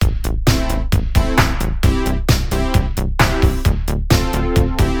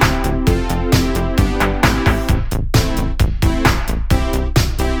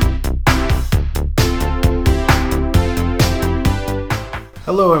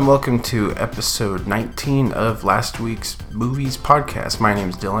Hello and welcome to episode 19 of last week's Movies Podcast. My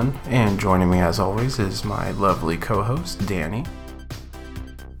name's Dylan, and joining me as always is my lovely co-host, Danny.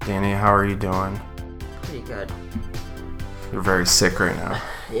 Danny, how are you doing? Pretty good. You're very sick right now.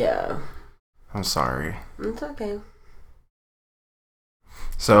 Yeah. I'm sorry. It's okay.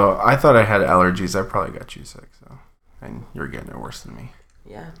 So, I thought I had allergies. I probably got you sick, and you're getting it worse than me.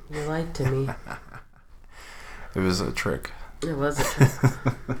 Yeah, you lied to me. It was a trick. It was a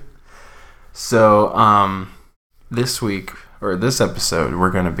trick. So, this week, or this episode, we're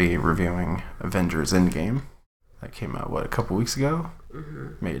going to be reviewing Avengers Endgame. That came out, a couple weeks ago?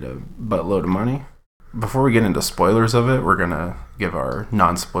 Mm-hmm. Made a buttload of money. Before we get into spoilers of it, we're going to give our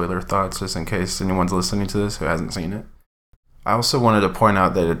non-spoiler thoughts, just in case anyone's listening to this who hasn't seen it. I also wanted to point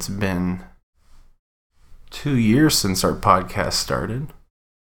out that it's been 2 years since our podcast started.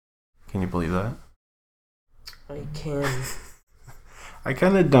 Can you believe that? I can. I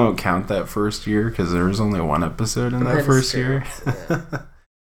kind of don't count that first year because there was only one episode in that first year. Yeah.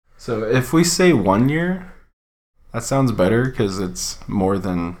 So if we say 1 year, that sounds better because it's more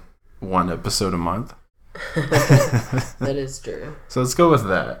than one episode a month. That is true. So let's go with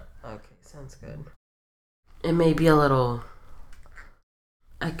that. Okay, sounds good. It may be a little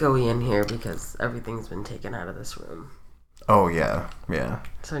echoey in here because everything's been taken out of this room. Oh, yeah.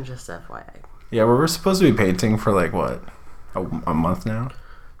 So just FYI. Yeah, we're supposed to be painting for a month now?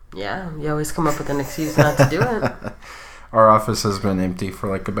 Yeah, you always come up with an excuse not to do it. Our office has been empty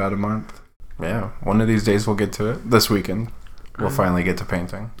for about a month. Yeah, one of these days we'll get to it. This weekend, we'll finally get to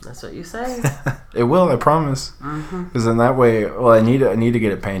painting. That's what you say. It will, I promise. Because in that way, I need to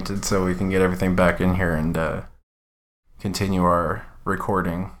get it painted so we can get everything back in here and continue our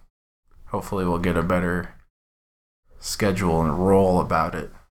recording. Hopefully we'll get a better schedule and roll about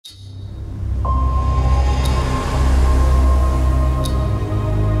it.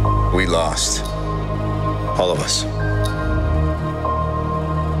 We lost. All of us.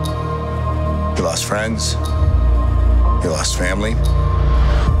 You lost friends. You lost family.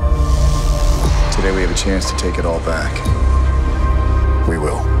 Today we have a chance to take it all back. We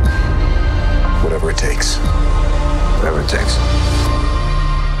will. Whatever it takes. Whatever it takes.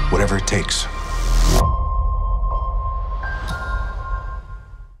 Whatever it takes.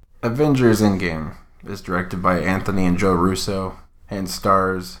 Avengers Endgame is directed by Anthony and Joe Russo and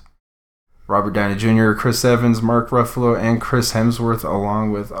stars Robert Downey Jr., Chris Evans, Mark Ruffalo, and Chris Hemsworth,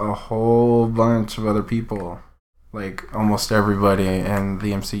 along with a whole bunch of other people. Almost everybody in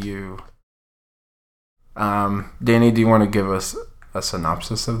the MCU. Danny, do you want to give us a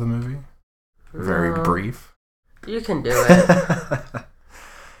synopsis of the movie? Very brief. You can do it.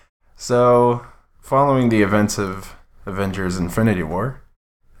 So, following the events of Avengers Infinity War,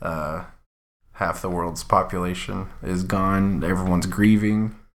 half the world's population is gone. Everyone's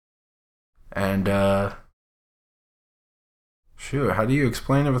grieving. And, how do you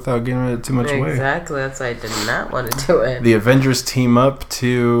explain it without giving it too much away? Exactly, that's why I did not want to do it. The Avengers team up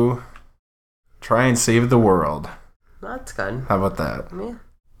to try and save the world. That's good. How about that? Yeah.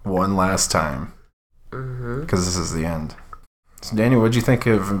 One last time. Because this is the end. So, Danny, what'd you think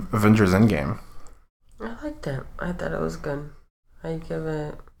of Avengers Endgame? I liked it. I thought it was good. I'd give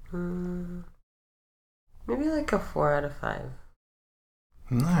it maybe a 4 out of 5.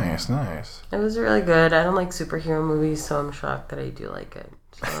 Nice. It was really good. I don't like superhero movies, so I'm shocked that I do like it.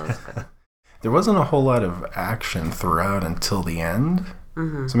 So it was good. There wasn't a whole lot of action throughout until the end.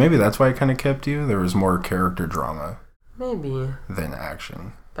 So maybe that's why it kind of kept you. There was more character drama. Maybe. Than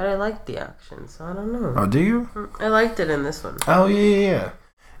action. But I liked the action, so I don't know. Oh, do you? I liked it in this one. Oh, yeah.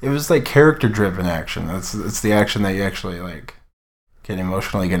 It was character-driven action. It's the action that you actually, can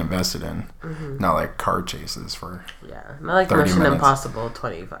emotionally get invested in. Not car chases for not 30 Mission minutes. Impossible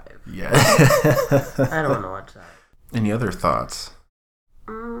 25. Yeah. I don't want to watch that. Any other thoughts?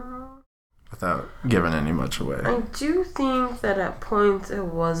 Without giving any much away. I do think that at points it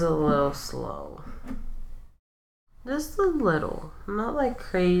was a little slow. Just a little. Not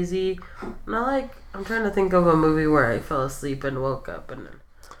crazy. Not I'm trying to think of a movie where I fell asleep and woke up and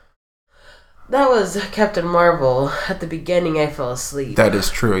that was Captain Marvel. At the beginning, I fell asleep. That is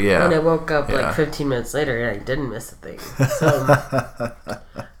true, yeah. And I woke up 15 minutes later and I didn't miss a thing. So,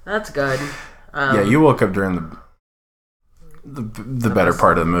 that's good. You woke up during the better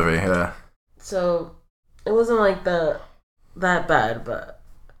part of the movie, yeah. So, it wasn't that bad, but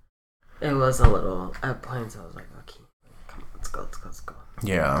it was a little, at points I was like, okay, come on, let's go.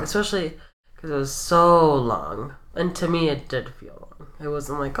 Yeah. Especially because it was so long. And to me, it did feel long. It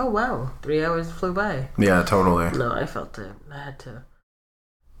wasn't oh wow, 3 hours flew by. Yeah, totally. No, I felt it. I had to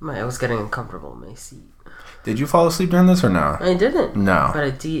I was getting uncomfortable in my seat. Did you fall asleep during this or no? I didn't. No. But I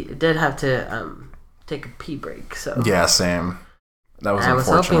did have to take a pee break, so... Yeah, same. That was I was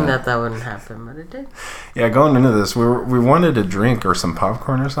unfortunate. hoping that wouldn't happen, but it did. Yeah, going into this, we wanted a drink or some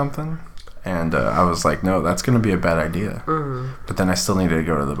popcorn or something, and I was like, no, that's going to be a bad idea. Mm-hmm. But then I still needed to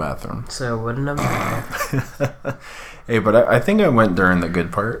go to the bathroom. So it wouldn't have mattered. Hey, but I think I went during the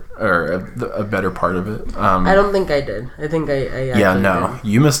good part, or a better part of it. I don't think I did. I think I yeah, no. did.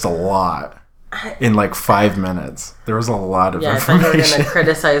 You missed a lot in like 5 minutes. There was a lot of information. I thought you were going to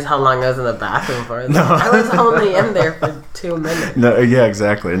criticize how long I was in the bathroom for. No. I was only in there for 2 minutes. No, yeah,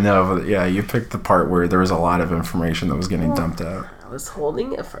 exactly. No, but yeah, you picked the part where there was a lot of information that was getting dumped out. I was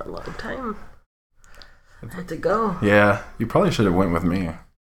holding it for a long time. I had to go. Yeah, you probably should have went with me.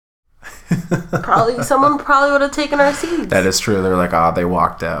 Someone probably would have taken our seats. That is true. They're like, they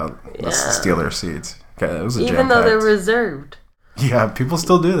walked out. Let's Yeah. steal their seats. Okay, that was a Even though jam-packed. they're reserved. Yeah, people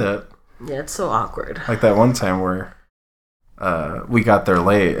still do that. Yeah, it's so awkward. Like that one time where we got there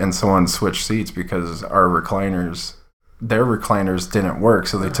late and someone switched seats because their recliners didn't work,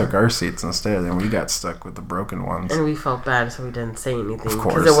 so they took our seats instead, and we got stuck with the broken ones. And we felt bad, so we didn't say anything. Of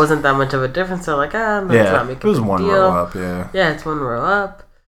course. Because it wasn't that much of a difference. So like, let's not make it was a big one deal. row up, yeah. Yeah, it's one row up.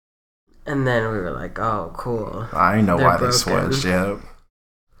 And then we were like, oh, cool. I know They're why broken. they switched, yeah.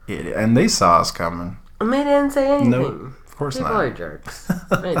 And they saw us coming. And they didn't say anything. Nope, of course People not. are jerks.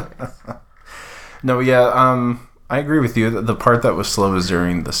 Anyways. No, yeah, I agree with you. The part that was slow was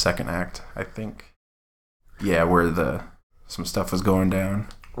during the second act, I think. Yeah, where some stuff was going down.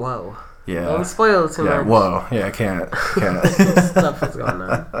 Whoa. Yeah. Don't spoil too Yeah, much. whoa. Yeah, I can't. Stuff is going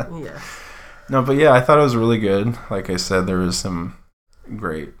on. Yeah. No, but yeah, I thought it was really good. Like I said, there was some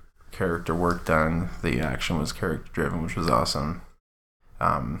great character work done. The action was character driven, which was awesome.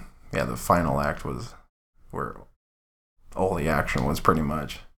 Yeah, the final act was where all the action was pretty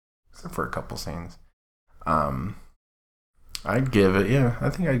much, except for a couple scenes. I'd give it, I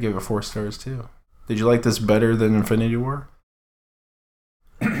think I'd give it 4 stars too. Did you like this better than Infinity War?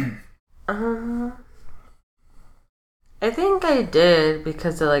 I think I did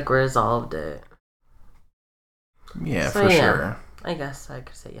because it like resolved it. Yeah, So, for yeah. sure. I guess I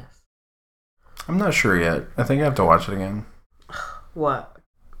could say yes. I'm not sure yet. I think I have to watch it again. What?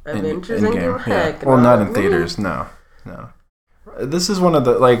 In Avengers game, Endgame? Heck, Well, not in me. theaters. No. This is one of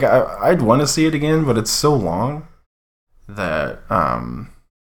the I'd want to see it again, but it's so long that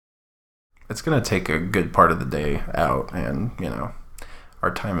it's gonna take a good part of the day out, and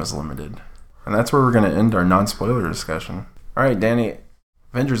our time is limited, and that's where we're gonna end our non-spoiler discussion. All right, Danny,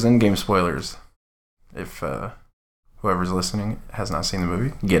 Avengers Endgame spoilers. If whoever's listening has not seen the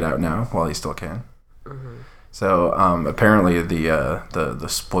movie, get out now while you still can. Mm-hmm. So apparently the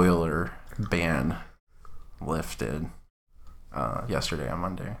spoiler ban lifted yesterday on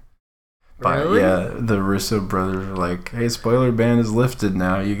Monday. But Really? yeah, the Russo brothers were like, "Hey, spoiler ban is lifted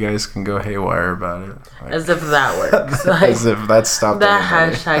now. You guys can go haywire about it." Like, As if that works. Like, as if that stopped that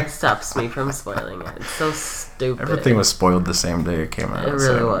everybody. hashtag stops me from spoiling it. It's so stupid. Everything was spoiled the same day it came out. It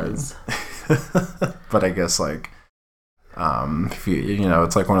really so, was. But I guess if you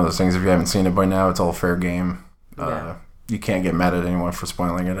it's like one of those things. If you haven't seen it by now, it's all fair game. Yeah. You can't get mad at anyone for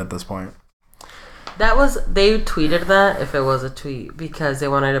spoiling it at this point. They tweeted that if it was a tweet because they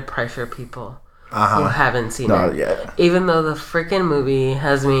wanted to pressure people who haven't seen it. Yeah. Even though the freaking movie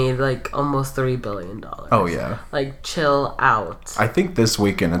has made like almost $3 billion. Oh yeah. Like, chill out. I think this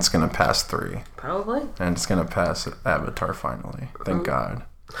weekend it's gonna pass 3, Probably. and it's gonna pass Avatar finally. Thank God.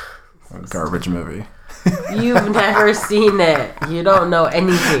 A garbage movie. You've never seen it. You don't know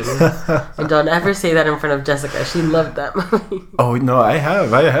anything. And don't ever say that in front of Jessica. She loved that movie. Oh no, I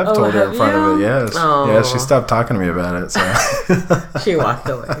have Oh, told her in have front of you? it. Yes. Oh. Yeah, she stopped talking to me about it. So. She walked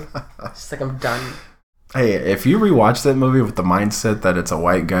away. She's like, I'm done. Hey, if you rewatch that movie with the mindset that it's a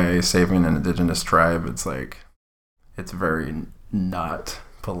white guy saving an indigenous tribe, it's very not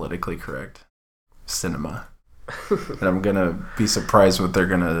politically correct cinema. And I'm gonna be surprised if they're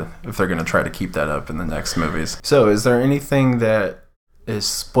gonna try to keep that up in the next movies. So, is there anything that is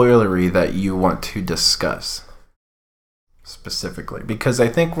spoilery that you want to discuss specifically? Because I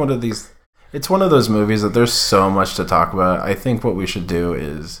think it's one of those movies that there's so much to talk about. I think what we should do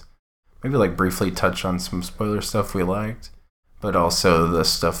is maybe briefly touch on some spoiler stuff we liked, but also the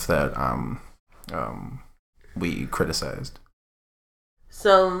stuff that we criticized.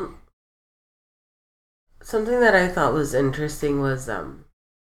 So, something that I thought was interesting was,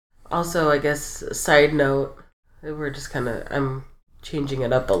 also, I guess, side note, I'm changing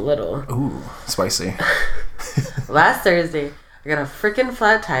it up a little. Ooh, spicy. Last Thursday, I got a freaking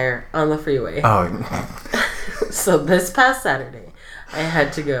flat tire on the freeway. Oh, So this past Saturday, I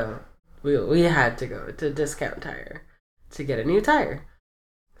had to go. We had to go to Discount Tire to get a new tire.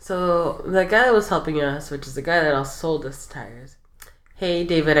 So the guy that was helping us, which is the guy that also sold us tires. Hey,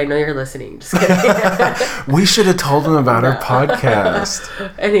 David, I know you're listening. Just kidding. We should have told him about our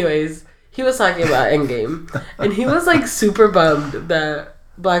podcast. Anyways, he was talking about Endgame, and he was like super bummed that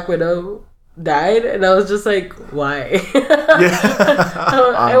Black Widow died, and I was just like, why?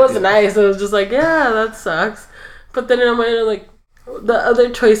 I was nice. I was just like, yeah, that sucks. But then in my mind, I'm like, the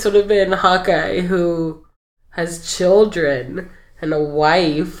other choice would have been Hawkeye, who has children and a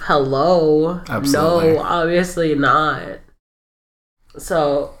wife. Hello. Absolutely. No, obviously not.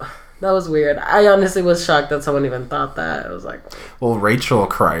 So that was weird. I honestly was shocked that someone even thought that. I was like, well, Rachel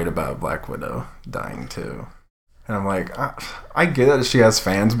cried about Black Widow dying too. And I'm like, I get that she has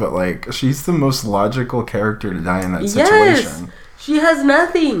fans, but like, she's the most logical character to die in that situation. yes, she has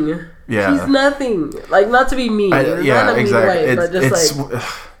nothing. Yeah. She's nothing. Like, not to be mean. Yeah, exactly. But just like,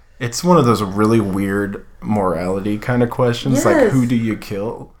 it's one of those really weird morality kind of questions. Yes. Like, who do you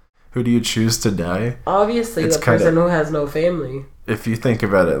kill? Who do you choose to die? obviously It's the person kinda- who has no family. If you think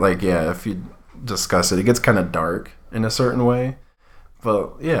about it, like, yeah, if you discuss it, it gets kind of dark in a certain way.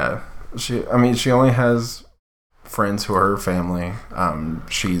 But yeah, she only has friends who are her family.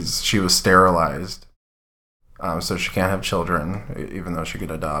 She was sterilized, so she can't have children, even though she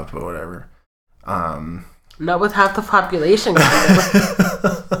could adopt, but whatever. Not with half the population.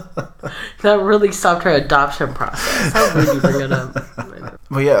 That really stopped her adoption process. How would you bring it up?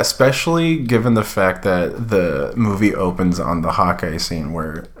 But yeah, especially given the fact that the movie opens on the Hawkeye scene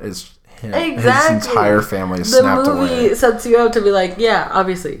where his entire family is The snapped movie away. sets you up to be like, yeah,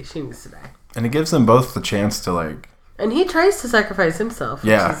 obviously she needs to die. And it gives them both the chance to like... And he tries to sacrifice himself.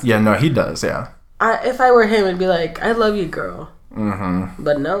 No, he does, yeah. If I were him, I'd be like, I love you, girl. Mm-hmm.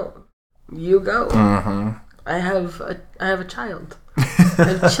 But no, you go. Mm-hmm. I have a child. I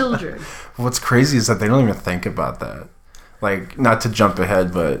have children. What's crazy is that they don't even think about that. Like, not to jump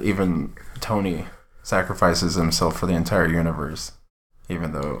ahead, but even Tony sacrifices himself for the entire universe.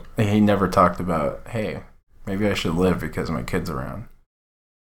 Even though he never talked about, hey, maybe I should live because my kid's around.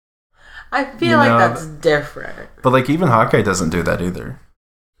 I feel like that's different. But, like, even Hawkeye doesn't do that either.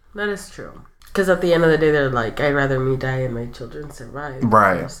 That is true. Because at the end of the day, they're like, I'd rather me die and my children survive.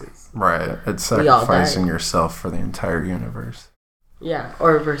 Right. Versus, Right. It's We all sacrificing die. yourself for the entire universe. yeah,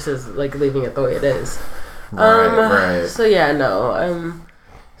 or versus, like, leaving it the way it is. Right. So, yeah, no.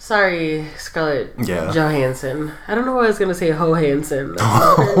 Sorry, Scarlett Johansson. I don't know why I was going to say Johansson. That's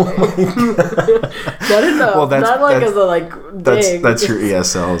not her name. Well, not like as a, like, dig. That's your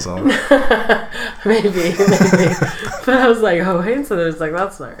ESL is all. maybe. But I was like, Johansson. I was like,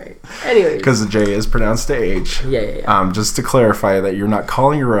 that's not right. Anyway. Because the J is pronounced a H. Yeah. Just to clarify that you're not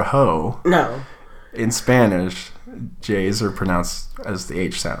calling her a hoe. No. In Spanish, J's are pronounced as the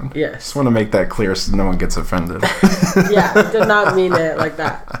H sound. Yes. Just want to make that clear so no one gets offended. Yeah, did not mean it like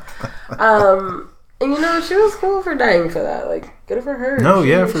that. And she was cool for dying for that. Like, good for her. No,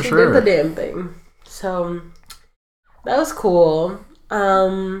 She sure. did the damn thing. So that was cool.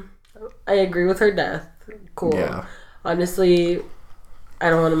 I agree with her death. Cool. Yeah. Honestly, I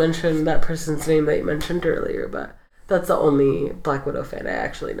don't want to mention that person's name that you mentioned earlier, but that's the only Black Widow fan I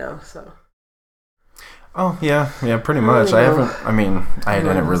actually know. So. Oh, yeah, pretty much. I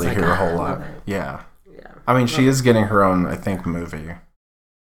didn't really hear a whole lot. Yeah. I mean, she is getting her own, I think, movie.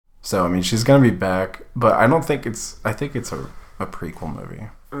 So, I mean, she's going to be back, but I think it's a prequel movie.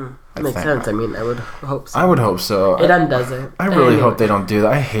 Makes sense. I mean, I would hope so. I would hope so. It undoes it. I really hope they don't do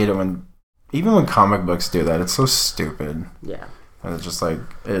that. I hate it even when comic books do that. It's so stupid. Yeah. And it's just like,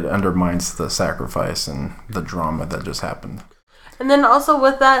 it undermines the sacrifice and the drama that just happened. And then also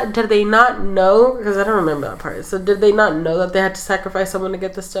with that, did they not know? Because I don't remember that part. So did they not know that they had to sacrifice someone to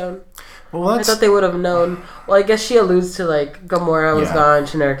get the stone? Well, I thought they would have known. Well, I guess she alludes to like Gamora was Yeah. gone,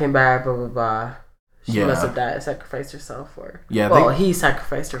 she never came back, blah blah blah. She Yeah. must have died, sacrificed herself for. Yeah, Well, he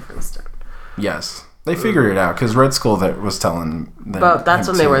sacrificed her for the stone. Yes. They figured it out because Red Skull that was telling them. But that's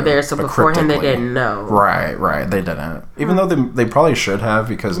when they were there, so beforehand they cryptically. didn't know. Right. They didn't. Even though they probably should have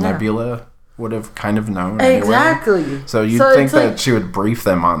because Nebula would have kind of known. Exactly. Anyway. So you'd think it's that like, she would brief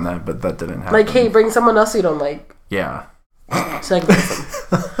them on that, but that didn't happen. like, hey, bring someone else you don't like. Yeah. Sacrifice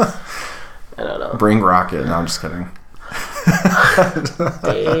them. I don't know. Bring Rocket. No, I'm just kidding.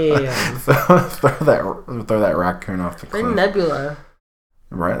 Damn. throw that raccoon off the cliff. Bring Nebula.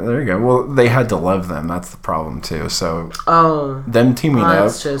 Right, there you go. Well, they had to love them. That's the problem too. So them teaming Well,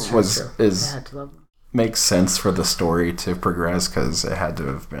 up that's true. They had to love them. makes sense for the story to progress because it had to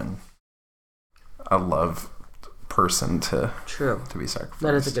have been a love person to be sacrificed.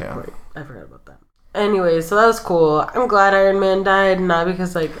 That is a good point. I forgot about that. Anyway, so that was cool. I'm glad Iron Man died, not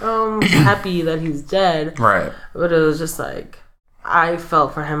because like, oh, I'm happy that he's dead. Right. But it was just like, I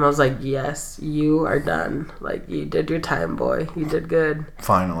felt for him. I was like, yes, you are done. Like, you did your time, boy. You did good.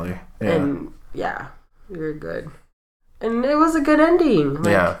 Finally. Yeah. And yeah, you're good. And it was a good ending.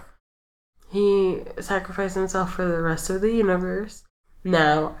 Like, yeah. He sacrificed himself for the rest of the universe.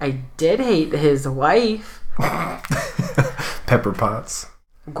 Now, I did hate his wife. Pepper Potts.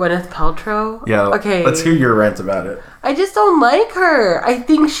 Gwyneth Paltrow. Yeah. Okay. Let's hear your rant about it. I just don't like her. I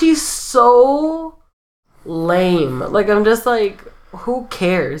think she's so lame. Like, I'm just like, who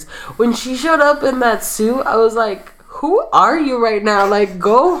cares? When she showed up in that suit, I was like, who are you right now? Like,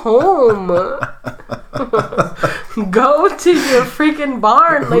 go home. Go to your freaking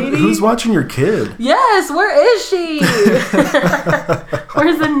barn, lady. Who's watching your kid? Yes, where is she?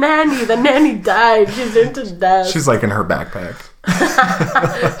 Where's the nanny? The nanny died. She's into death. She's like in her backpack.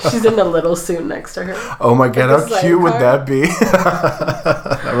 She's in a little suit next to her. Oh my god, Like how cute would that be?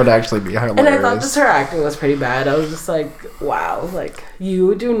 That would actually be hilarious. And I thought just her acting was pretty bad. I was just like, wow, like,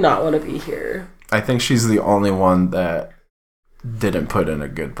 you do not want to be here. I think she's the only one that didn't put in a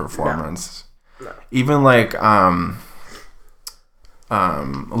good performance. No. Even like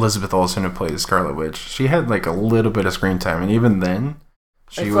Elizabeth Olsen, who plays Scarlet Witch, she had like a little bit of screen time, and even then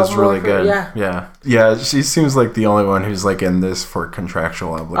she was really good. Yeah. She seems like the only one who's like in this for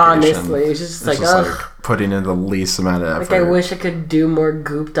contractual obligation. Honestly, it's just like, like putting in the least amount of effort. Like, I wish I could do more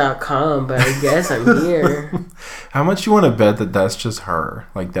goop.com, but I guess I'm here. How much you want to bet that that's just her?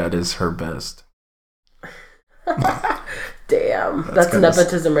 Like, that is her best. Damn, that's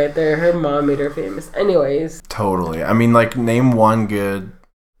nepotism right there. Her mom made her famous. Anyways, totally. I mean, like, name one good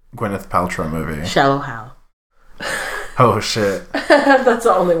Gwyneth Paltrow movie. Shallow Hal. Oh shit. That's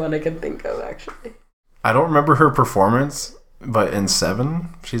the only one I can think of, actually. I don't remember her performance, but in Seven,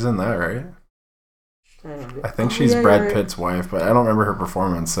 she's in that, right? I think she's Brad Pitt's wife, but I don't remember her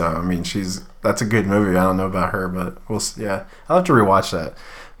performance. So I mean, that's a good movie. I don't know about her, but yeah, I'll have to rewatch that.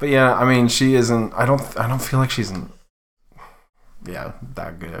 But yeah, I mean, she isn't. I don't feel like she's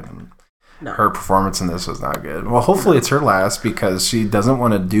that good. No. Her performance in this was not good. Well, hopefully it's her last, because she doesn't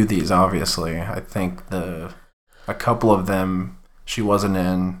want to do these. Obviously, I think a couple of them she wasn't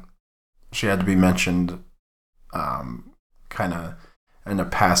in. She had to be mentioned, kind of in a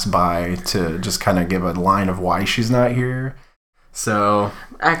pass by to just kind of give a line of why she's not here. So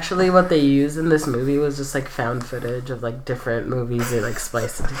actually, what they used in this movie was just like found footage of like different movies. They like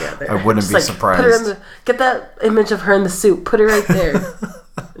spliced it together. I wouldn't be surprised. Get that image of her in the suit. Put it right there.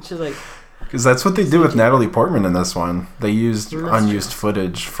 And she's like, because that's what they did with Natalie Portman in this one. They used unused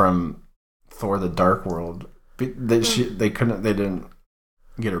footage from Thor: The Dark World. They didn't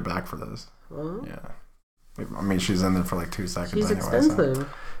get her back for this. Well, yeah. I mean, she's in there for like 2 seconds. She's anyway, expensive. So.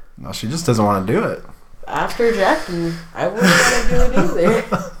 No, she just doesn't want to do it. After Jackie, I wouldn't want to do it either.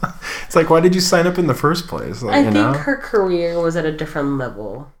 It's like, why did you sign up in the first place? Like, I think her career was at a different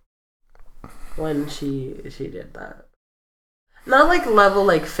level when she did that. Not like level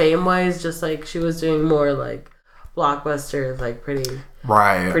like fame wise, just like she was doing more like blockbusters, like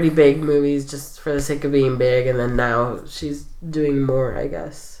pretty big movies just for the sake of being big, and then now she's doing more, I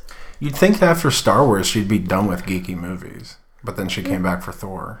guess. You'd think after Star Wars she'd be done with geeky movies, but then she came back for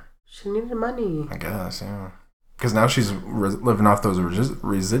Thor. She needed money. I guess, yeah. Because now she's living off those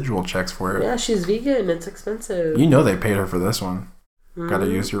residual checks for it. Yeah, she's vegan. It's expensive. You know they paid her for this one. Gotta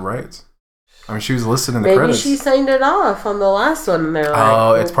use your rights. I mean, she was listed in the credits. Maybe she signed it off on the last one, and they're like...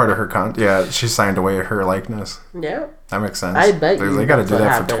 Oh, it's part of her Yeah, she signed away her likeness. Yeah. That makes sense. I bet you They gotta do that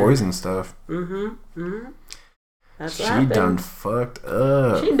happened. for toys and stuff. That's she what happened. done fucked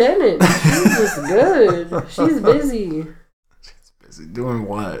up. She didn't. She's just good. She's busy. She's busy doing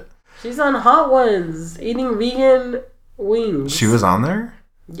what? She's on Hot Ones, eating vegan wings. She was on there?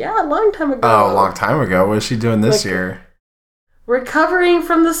 Yeah, a long time ago. Oh, a long time ago. What is she doing this year? Recovering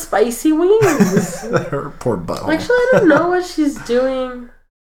from the spicy wings. Her poor butthole. Actually, I don't know what she's doing.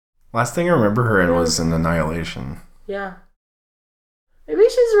 Last thing I remember her in was in Annihilation. Yeah. Maybe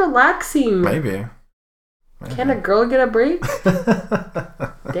she's relaxing. Maybe. Can a girl get a break?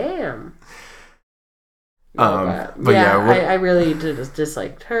 Damn. But I really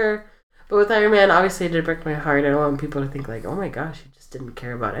disliked her. But with Iron Man, obviously it did break my heart. I don't want people to think like, oh my gosh, he just didn't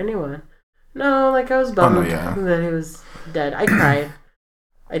care about anyone. No, like I was bummed that he was dead. I cried.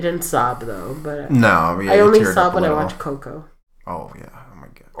 I didn't sob though, but I only sob when I watch Coco. Oh yeah, oh my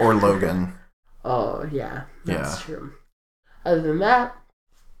god. Or Logan. Oh yeah, that's true. Other than that,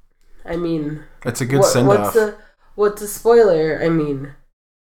 I mean, it's a good send-off. What's the spoiler? I mean,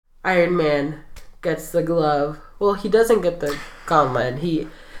 Iron Man gets the glove. Well, he doesn't get the gauntlet.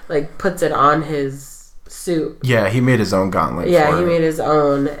 like puts it on his suit. Yeah, he made his own gauntlet. Yeah, he made his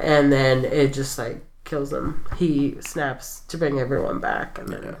own, and then it just like kills him. He snaps to bring everyone back, and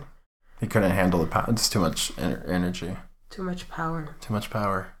then he couldn't handle the power. It's too much energy. Too much power. Too much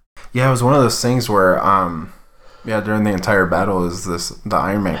power. Yeah, it was one of those things where during the entire battle is the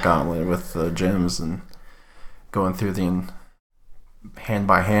Iron Man gauntlet with the gems and going through the hand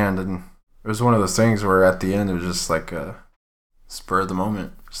by hand, and it was one of those things where at the end it was just like a spur of the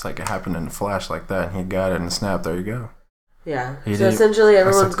moment, just like it happened in a flash like that, and he got it and snapped. There you go. Yeah. So essentially,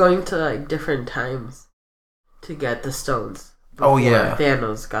 everyone's going to like different times to get the stones. Oh yeah.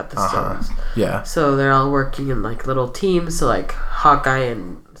 Thanos got the stones. Yeah. So they're all working in like little teams. So like Hawkeye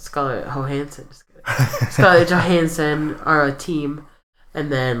and Scarlett Johansson. Scarlett Johansson are a team,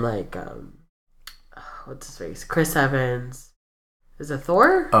 and then like what's his face? Chris Evans. Is it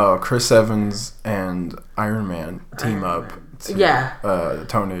Thor? Oh, Chris Evans and Iron Man team up.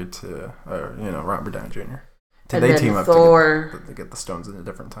 Tony to Robert Downey Jr. They team up to get the stones at a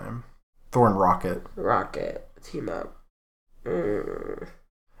different time. Thor and Rocket team up.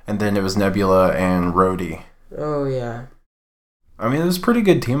 And then it was Nebula and Rhodey. Oh yeah. I mean, it was pretty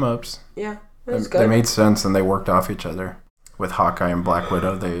good team ups. Yeah, it was good. They made sense and they worked off each other. With Hawkeye and Black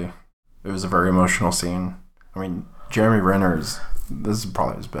Widow, it was a very emotional scene. I mean, Jeremy Renner's. This is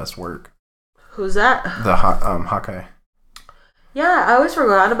probably his best work. Who's that? The Hawkeye. Yeah, I always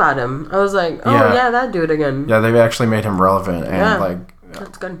forgot about him. I was like, that dude again. Yeah, they've actually made him relevant, and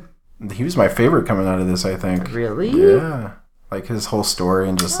that's good. He was my favorite coming out of this, I think. Really? Yeah. Like his whole story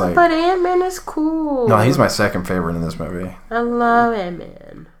and just like... But Ant-Man is cool. No, he's my second favorite in this movie. I love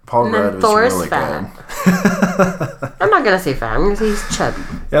Ant-Man. Paul Rudd was really fat. good. I'm not going to say fat. I'm going to say he's chubby.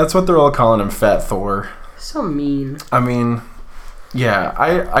 Yeah, that's what they're all calling him, Fat Thor. So mean. I mean, yeah,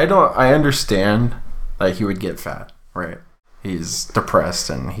 I understand like he would get fat, right? He's depressed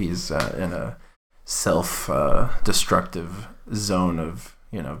and he's in a self-destructive zone of,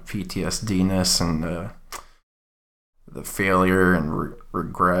 PTSD-ness and the failure and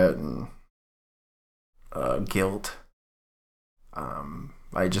regret and guilt.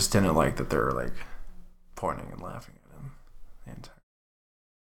 I just didn't like that they were like pointing and laughing at him the entire.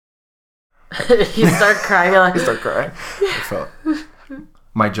 You start crying. I felt.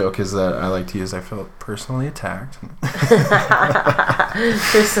 My joke is that I like to use I felt personally attacked.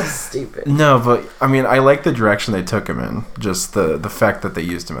 You're so stupid. No, but I mean, I like the direction they took him in. Just the fact that they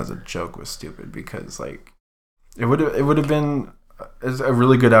used him as a joke was stupid because like it would have been a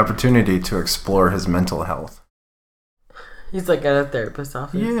really good opportunity to explore his mental health. He's like at a therapist's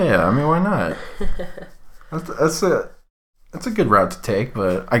office. Yeah, I mean, why not? That's a good route to take,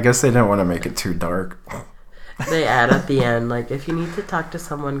 but I guess they didn't want to make it too dark. They add at the end, like, if you need to talk to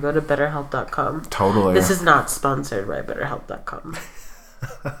someone, go to BetterHelp.com. Totally. This is not sponsored by BetterHelp.com.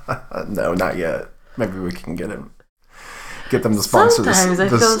 No, not yet. Maybe we can get them to sponsor this. Sometimes I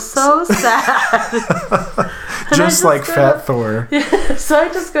feel so sad. Just like Fat Thor. Yeah, so I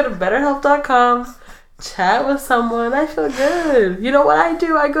just go to BetterHelp.com, chat with someone. I feel good. You know what I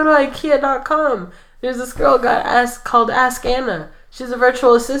do? I go to IKEA.com. There's this girl called Ask Anna. She's a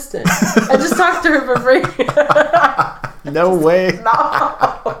virtual assistant. I just talked to her for free. No way.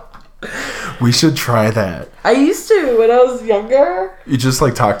 No. We should try that. I used to when I was younger. You just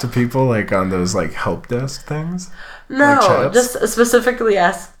like talk to people like on those like help desk things? No, like just specifically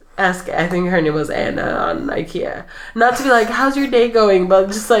ask. I think her name was Anna on IKEA. Not to be like, how's your day going? But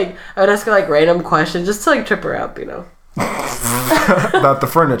just like, I would ask her like random questions just to like trip her up, About the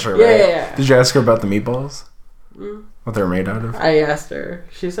furniture, right? Yeah. Did you ask her about the meatballs? What they're made out of? I asked her.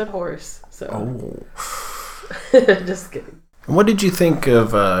 She said horse. So. Oh. Just kidding. What did you think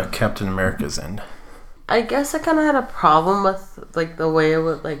of Captain America's end? I guess I kind of had a problem with like the way it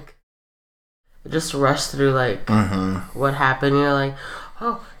would like just rush through like what happened. You're like,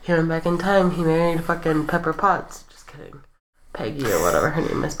 oh, he went back in time. He married fucking Pepper Potts. Just kidding. Peggy or whatever her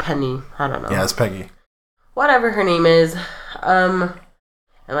name is. Penny. I don't know. Yeah, it's Peggy. Whatever her name is. And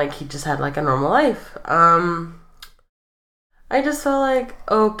like he just had like a normal life. I just felt like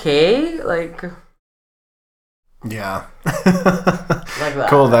okay, like yeah, like that.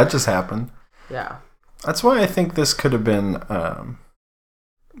 Cool. That just happened. Yeah, that's why I think this could have been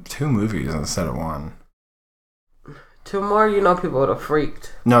 2 movies instead of 1. 2 more, people would have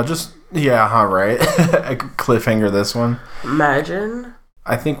freaked. No, just right. A cliffhanger. This one. Imagine.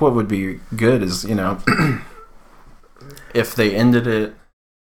 I think what would be good is if they ended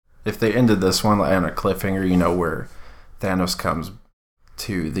this one on a cliffhanger, where Thanos comes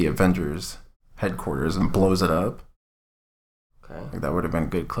to the Avengers headquarters and blows it up. Okay. Like, that would have been a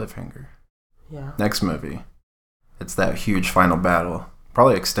good cliffhanger. Yeah. Next movie, it's that huge final battle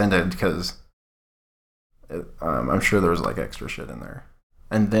Probably extended because I'm sure there was like extra shit in there.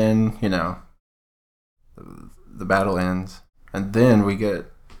 And then, the battle ends. And then we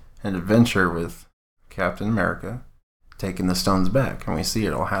get an adventure with Captain America taking the stones back. And we see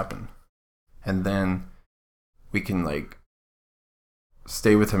it all happen. And then we can like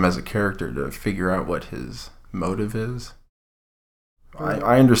stay with him as a character to figure out what his motive is.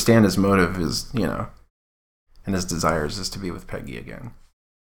 I understand his motive is, and his desires is to be with Peggy again.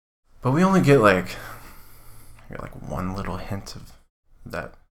 But we only get like one little hint of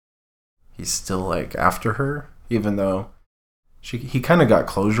that he's still like after her, even though he kind of got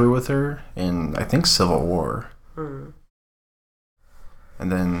closure with her in, I think, Civil War. And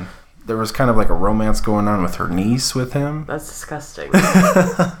then there was kind of like a romance going on with her niece with him. That's disgusting.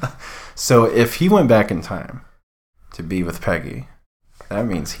 So if he went back in time to be with Peggy, that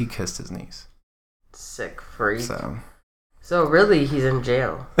means he kissed his niece. Sick freak. So really, he's in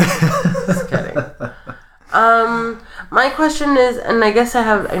jail. Just kidding. My question is, and I guess I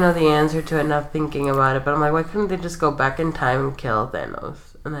know the answer to it, not thinking about it, but I'm like, why couldn't they just go back in time and kill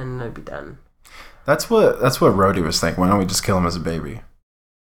Thanos, and then it'd be done? That's what Rhodey was thinking. Why don't we just kill him as a baby?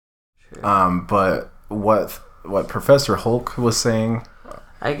 Sure. But what Professor Hulk was saying,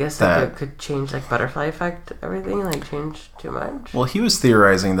 I guess it could change, like, butterfly effect, everything, like, change too much. Well, he was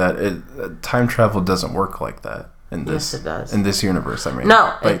theorizing that time travel doesn't work like that in this. Yes, it does. In this universe, I mean.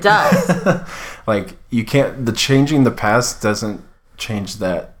 No, it does. Like, you can't. Changing the past doesn't change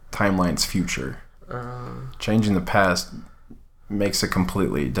that timeline's future. Changing the past makes a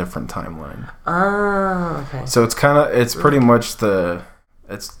completely different timeline. Oh, okay. So it's pretty much the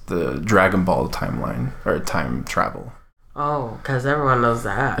Dragon Ball timeline or time travel. Oh, because everyone knows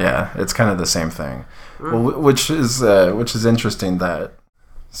that. Yeah, it's kind of the same thing. Well, which is interesting that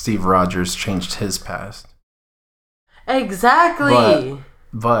Steve Rogers changed his past. Exactly.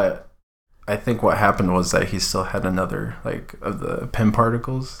 But I think what happened was that he still had another, like, of the Pym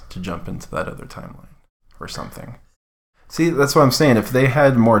particles to jump into that other timeline or something. See, that's what I'm saying. If they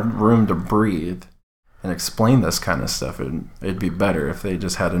had more room to breathe and explain this kind of stuff, it'd be better if they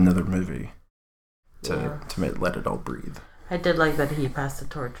just had another movie to let it all breathe. I did like that he passed the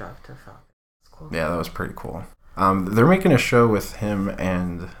torch off to Falcon. That's cool. Yeah, that was pretty cool. They're making a show with him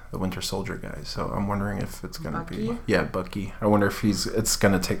and the Winter Soldier guy, so I'm wondering if it's going to be... Yeah, Bucky. I wonder if it's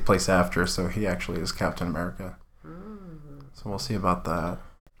going to take place after, so he actually is Captain America. So we'll see about that.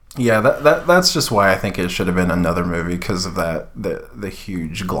 Yeah, that's just why I think it should have been another movie, because of the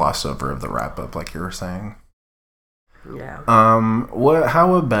huge gloss over of the wrap-up, like you were saying. Yeah.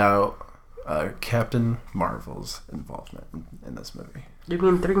 How about Captain Marvel's involvement in this movie? You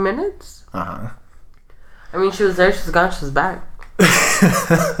mean 3 minutes? Uh-huh. I mean, she was there, she was gone, she was back.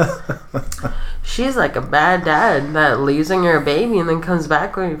 She's like a bad dad that leaves on your baby and then comes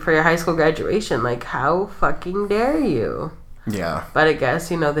back for your high school graduation. Like, how fucking dare you? Yeah. But I guess,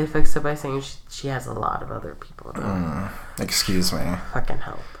 they fixed it by saying she has a lot of other people to excuse me. Fucking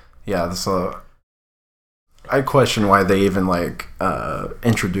help. Yeah, so I question why they even, like,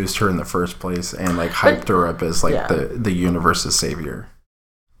 introduced her in the first place and, like, hyped her up as, like, the universe's savior.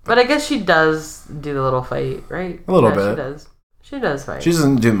 But I guess she does do the little fight, right? A little bit. She does. She does fight. She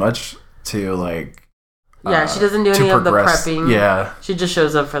doesn't do much to, like... Yeah, she doesn't do any of the prepping. Yeah. She just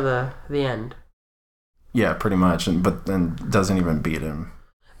shows up for the end. Yeah, pretty much, but then doesn't even beat him.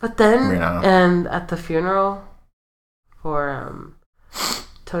 But then, and at the funeral for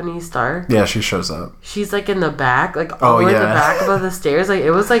Tony Stark... Yeah, she shows up. She's, like, in the back, like, all the way at the back above the stairs. Like,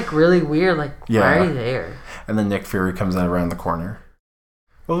 it was, like, really weird. Like, why are you there? And then Nick Fury comes out around the corner.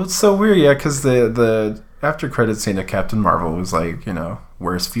 Well, it's so weird, yeah, because the after credit scene of Captain Marvel was like,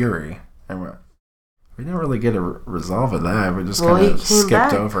 where's Fury? And we didn't really get a resolve of that. We just kind of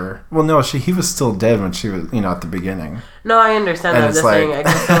skipped over. Well, no, he was still dead when she was, at the beginning. No, I understand that. I'm just saying, I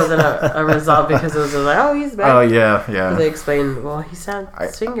guess that wasn't a resolve because it was just like, oh, he's back. Oh, yeah. They explained, well, he snapped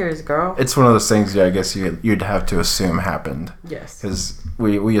his fingers, girl. It's one of those things, I guess you'd have to assume happened. Yes. Because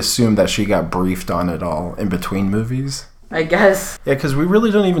we assume that she got briefed on it all in between movies. I guess. Yeah, because we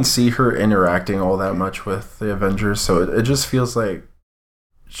really don't even see her interacting all that much with the Avengers, so it just feels like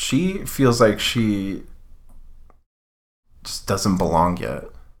she just doesn't belong yet.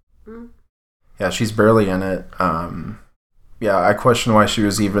 Yeah, she's barely in it. Yeah, I question why she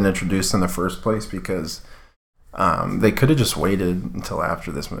was even introduced in the first place, because they could have just waited until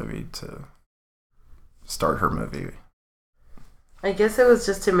after this movie to start her movie. I guess it was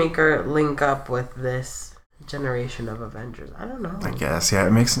just to make her link up with this generation of Avengers. I don't know. I guess, yeah.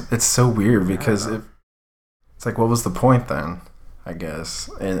 It's so weird because it's like, what was the point then? I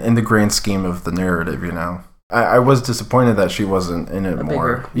guess in the grand scheme of the narrative, I was disappointed that she wasn't in it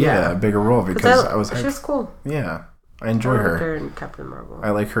more. A bigger role because I was. She was cool. Yeah, I enjoy her. Her in Captain Marvel.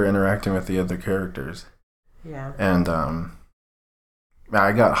 I like her interacting with the other characters. Yeah. And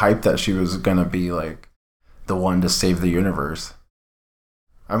I got hyped that she was gonna be like the one to save the universe.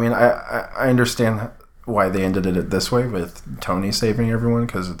 I mean, I understand why they ended it this way with Tony saving everyone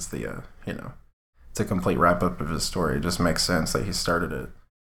because it's the it's a complete wrap up of his story. It just makes sense that he started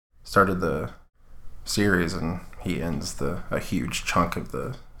the series and he ends a huge chunk of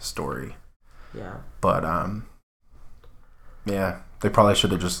the story. Yeah. But yeah, they probably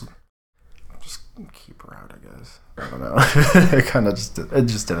should have just keep her out, I guess. I don't know. It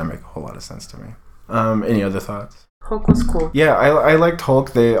just didn't make a whole lot of sense to me. Any other thoughts? Hulk was cool. Yeah, I liked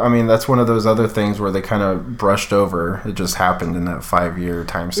Hulk. That's one of those other things where they kind of brushed over. It just happened in that 5-year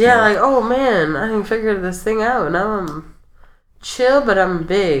time scale. Yeah, like, oh man, I didn't figure this thing out. Now I'm chill, but I'm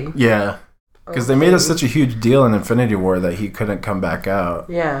big. Yeah. Because they made such a huge deal in Infinity War that he couldn't come back out.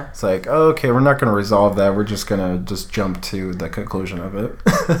 Yeah. It's like, oh, okay, we're not going to resolve that. We're just going to jump to the conclusion of it.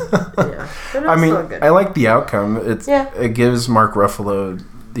 Yeah. I mean, I like the outcome. It gives Mark Ruffalo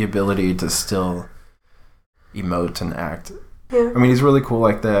the ability to still emote and act. Yeah. I mean, he's really cool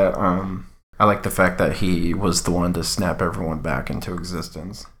like that. I like the fact that he was the one to snap everyone back into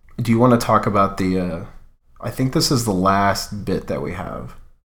existence. Do you want to talk about the... I think this is the last bit that we have.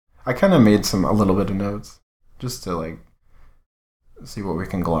 I kind of made a little bit of notes just to like see what we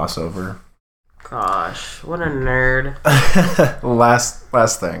can gloss over. Gosh, what a nerd.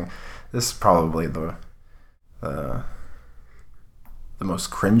 last thing. This is probably the most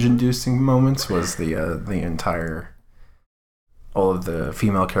cringe-inducing moments was the entire all of the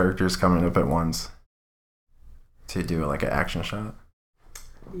female characters coming up at once to do like an action shot.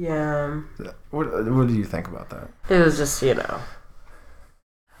 Yeah. What do you think about that? It was just,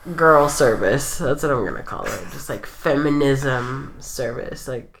 girl service. That's what I'm gonna call it. Just like feminism service.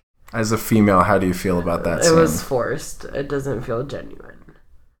 Like, as a female, how do you feel about that? It was forced. It doesn't feel genuine.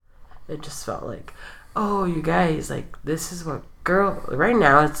 It just felt like, oh, you guys, like, this is what right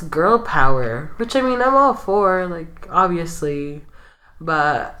now it's girl power, which I mean I'm all for, like, obviously,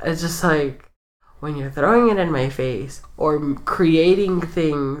 but it's just like when you're throwing it in my face or creating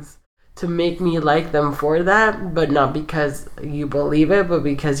things to make me like them for that, but not because you believe it, but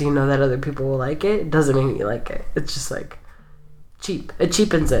because you know that other people will like it, it doesn't make me like it. It's just like cheap. It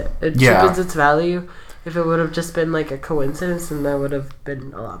cheapens it. It cheapens its value. If it would have just been like a coincidence, then that would have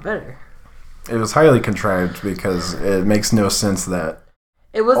been a lot better. It was highly contrived because it makes no sense that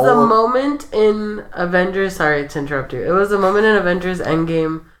it was a moment in Avengers. Sorry to interrupt you. It was a moment in Avengers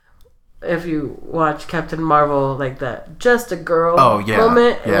Endgame. If you watch Captain Marvel, like that, just a girl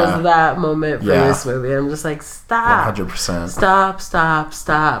moment, it was that moment for this movie. I'm just like, stop. 100%.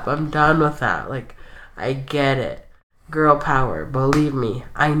 Stop. I'm done with that. Like, I get it. Girl power. Believe me.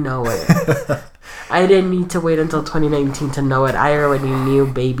 I know it. I didn't need to wait until 2019 to know it. I already knew,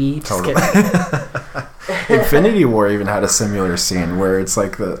 baby. Just kidding. Infinity War even had a similar scene where it's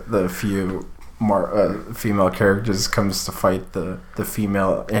like the few... female characters comes to fight the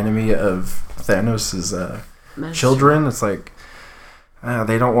female enemy of Thanos' children. It's like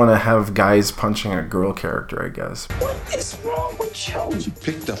they don't want to have guys punching a girl character, I guess. What is wrong with you? You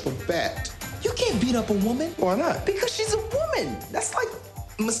picked up a bat. You can't beat up a woman. Why not? Because she's a woman. That's like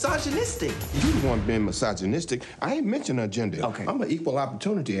misogynistic. You the one being misogynistic. I ain't mentioned her gender. Okay. I'm an equal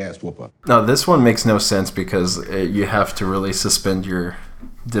opportunity ass whooper. No, this one makes no sense because you have to really suspend your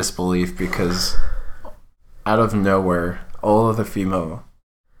disbelief because out of nowhere, all of the female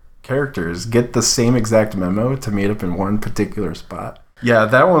characters get the same exact memo to meet up in one particular spot. Yeah,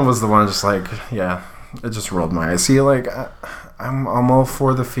 that one was the one just like, it just rolled my eyes. See, like, I'm all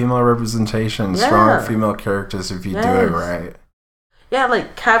for the female representation, strong female characters if you do it right. Yeah,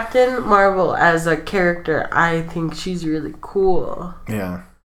 like Captain Marvel as a character, I think she's really cool. Yeah.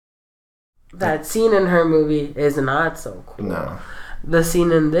 That scene in her movie is not so cool. No. The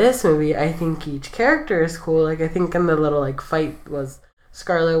scene in this movie, I think each character is cool. Like, I think in the little, like, fight was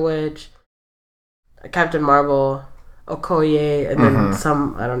Scarlet Witch, Captain Marvel, Okoye, and then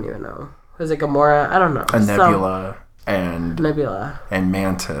some, I don't even know. Was it Gamora? I don't know. A Nebula and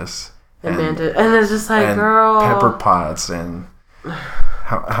Mantis. And Mantis. And it's just like, girl. Pepper Potts and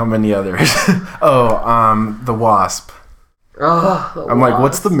how many others? The Wasp. Oh, I'm like,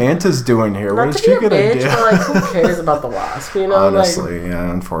 what's the Mantis doing here? What is she gonna do? But, like, who cares about the Wasp? You know, honestly,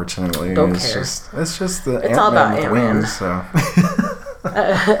 unfortunately, it's just the it's all about Ant-Man. Wings, so.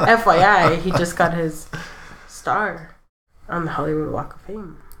 FYI, he just got his star on the Hollywood Walk of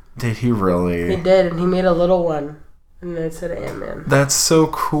Fame. Did he really? He did, and he made a little one, and it said Ant-Man. That's so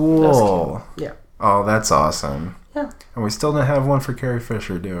cool. Yeah. Oh, that's awesome. Yeah. And we still didn't have one for Carrie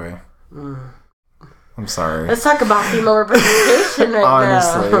Fisher, do we? I'm sorry. Let's talk about female representation right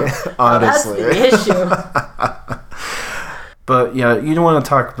now. That's the issue. But yeah, you don't want to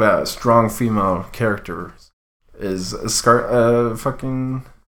talk about strong female characters. Is Scarlet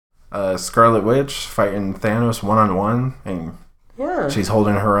Witch fighting Thanos 1-on-1, and yeah, she's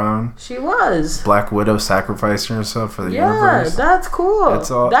holding her own. She was. Black Widow sacrificing herself for the universe. Yeah, that's cool.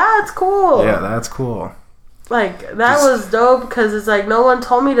 That's cool. Yeah, that's cool. Like, that was dope because it's like no one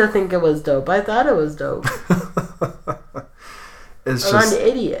told me to think it was dope. I thought it was dope. It's I'm just an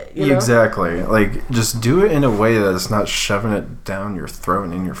idiot. You know? Exactly. Like, just do it in a way that's not shoving it down your throat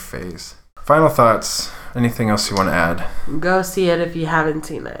and in your face. Final thoughts. Anything else you want to add? Go see it if you haven't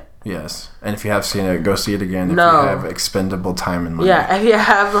seen it. Yes. And if you have seen it, go see it again if No. you have expendable time and money. Yeah, if you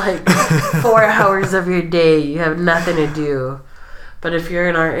have like 4 hours of your day, you have nothing to do. But if you're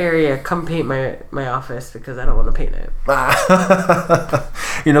in our area, come paint my office because I don't want to paint it.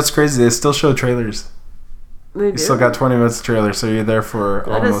 You know, it's crazy. They still show trailers. They You do. still got 20 minutes of trailer, so you're there for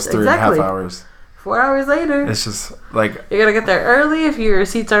almost 3.5 hours. 4 hours later. It's just like... You're going to get there early if your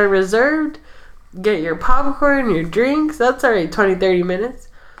seats are reserved. Get your popcorn, your drinks. That's already 20, 30 minutes.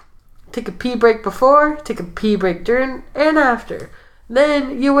 Take a pee break before. Take a pee break during and after.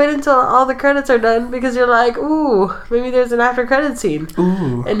 Then you wait until all the credits are done because you're like, ooh, maybe there's an after credit scene.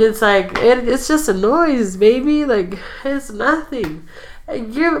 Ooh. And it's like, it's just a noise, baby. Like, it's nothing.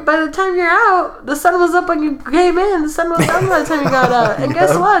 And by the time you're out, the sun was up when you came in. The sun was down by the time you got out. And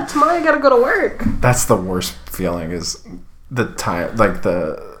guess what? Tomorrow you gotta go to work. That's the worst feeling is the time, like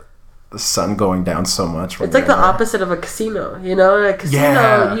the sun going down so much. It's like the opposite of a casino, you know? Like a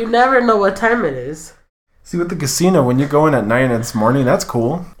casino, you never know what time it is. See, with the casino, when you go in at night and it's morning, that's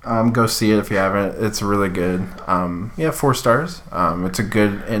cool. Go see it if you haven't. It's really good. 4 stars. It's a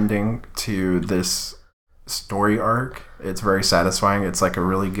good ending to this story arc. It's very satisfying. It's like a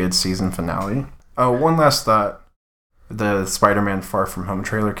really good season finale. Oh, one last thought. The Spider-Man Far From Home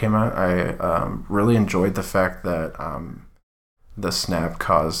trailer came out. I really enjoyed the fact that the snap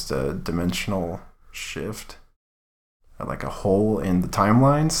caused a dimensional shift, like a hole in the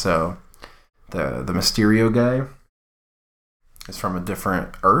timeline. So the Mysterio guy is from a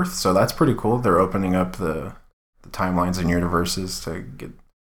different Earth, so that's pretty cool. They're opening up the timelines and universes to get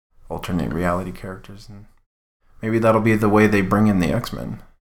alternate reality characters, and maybe that'll be the way they bring in the X-Men.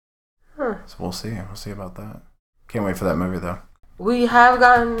 Huh. So we'll see about that. Can't wait for that movie though. We have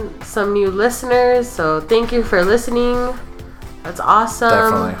gotten some new listeners, so thank you for listening. That's awesome.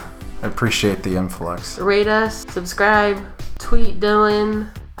 Definitely. I appreciate the influx. Rate us, subscribe, tweet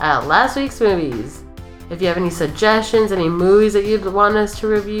Dylan at Last Week's Movies. If you have any suggestions, any movies that you'd want us to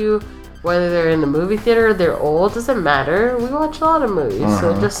review, whether they're in the movie theater or they're old, doesn't matter. We watch a lot of movies,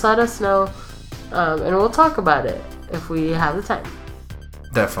 so just let us know, and we'll talk about it if we have the time.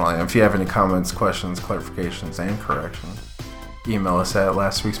 Definitely. If you have any comments, questions, clarifications, and corrections, email us at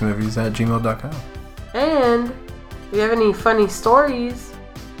lastweeksmovies@gmail.com. And if you have any funny stories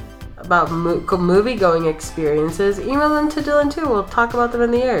about movie-going experiences, email them to Dylan too. We'll talk about them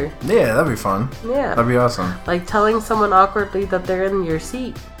in the air. Yeah, that'd be fun. Yeah. That'd be awesome. Like telling someone awkwardly that they're in your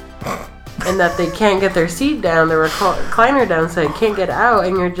seat and that they can't get their seat down, their recliner down, so they can't get out,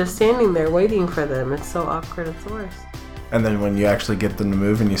 and you're just standing there waiting for them. It's so awkward, it's the worst. And then when you actually get them to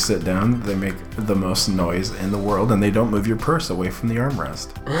move and you sit down, they make the most noise in the world, and they don't move your purse away from the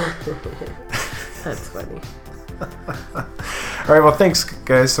armrest. That's funny. All right, well, thanks,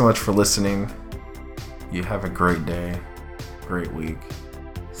 guys, so much for listening. You have a great day, great week.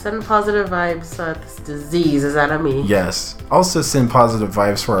 Send positive vibes so that this disease is out of me. Yes. Also send positive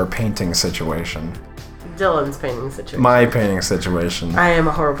vibes for our painting situation. Dylan's painting situation. My painting situation. I am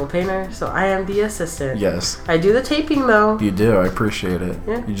a horrible painter, so I am the assistant. Yes. I do the taping, though. You do. I appreciate it.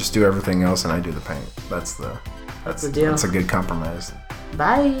 Yeah. You just do everything else, and I do the paint. That's the deal. That's a good compromise.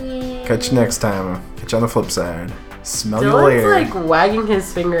 Bye. Catch you next time. Catch you on the flip side. Smell you Dylan's later. like wagging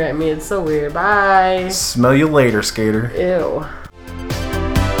his finger at me. It's so weird. Bye. Smell you later, skater. Ew.